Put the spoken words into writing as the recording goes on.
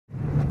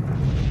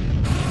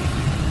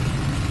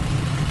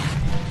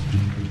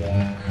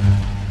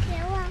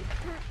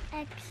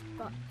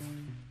spots.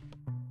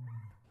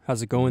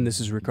 How's it going? This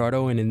is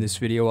Ricardo, and in this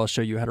video I'll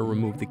show you how to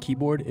remove the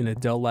keyboard in a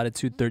Dell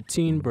Latitude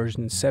 13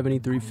 version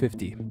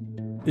 7350.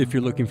 If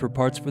you're looking for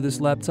parts for this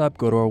laptop,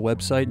 go to our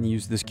website and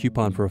use this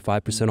coupon for a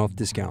 5% off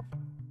discount.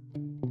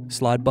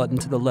 Slide button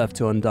to the left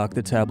to undock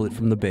the tablet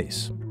from the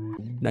base.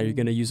 Now you're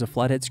going to use a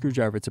flathead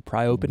screwdriver to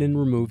pry open and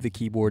remove the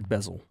keyboard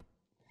bezel.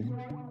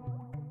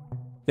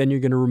 Then you're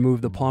going to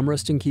remove the palm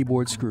rest and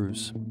keyboard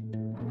screws.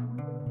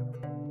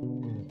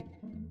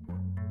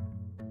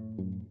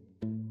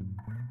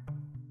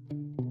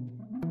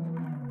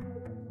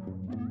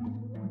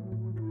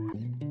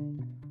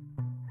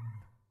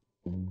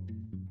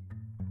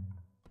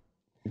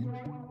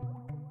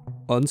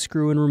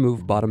 Unscrew and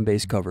remove bottom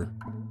base cover.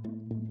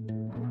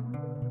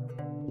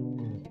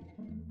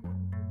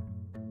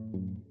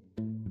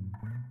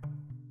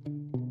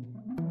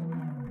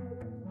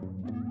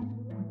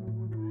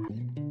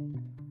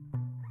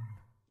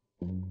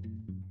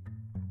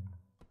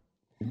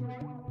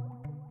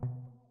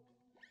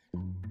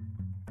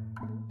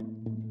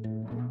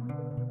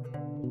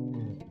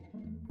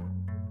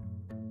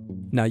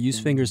 Now use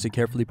fingers to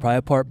carefully pry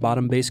apart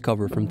bottom base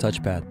cover from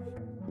touchpad.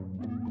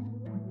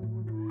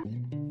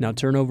 Now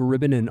turn over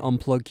ribbon and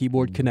unplug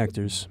keyboard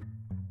connectors.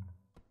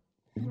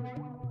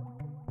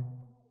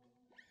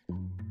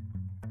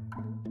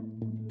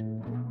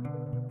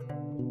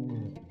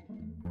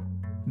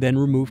 Then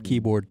remove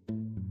keyboard.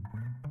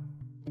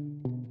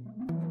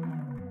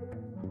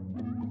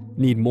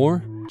 Need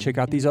more? Check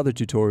out these other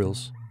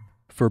tutorials.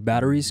 For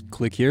batteries,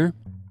 click here.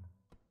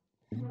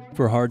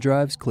 For hard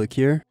drives, click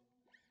here.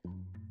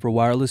 For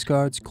wireless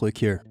cards, click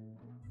here.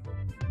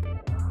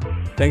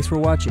 Thanks for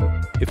watching.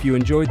 If you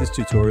enjoyed this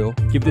tutorial,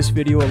 give this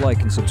video a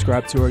like and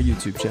subscribe to our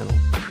YouTube channel.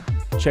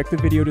 Check the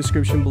video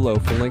description below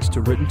for links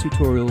to written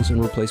tutorials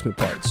and replacement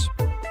parts.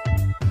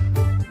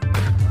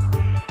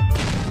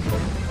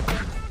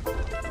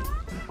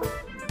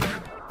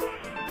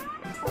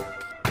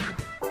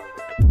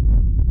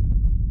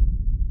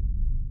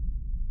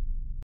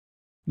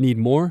 Need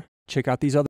more? Check out these other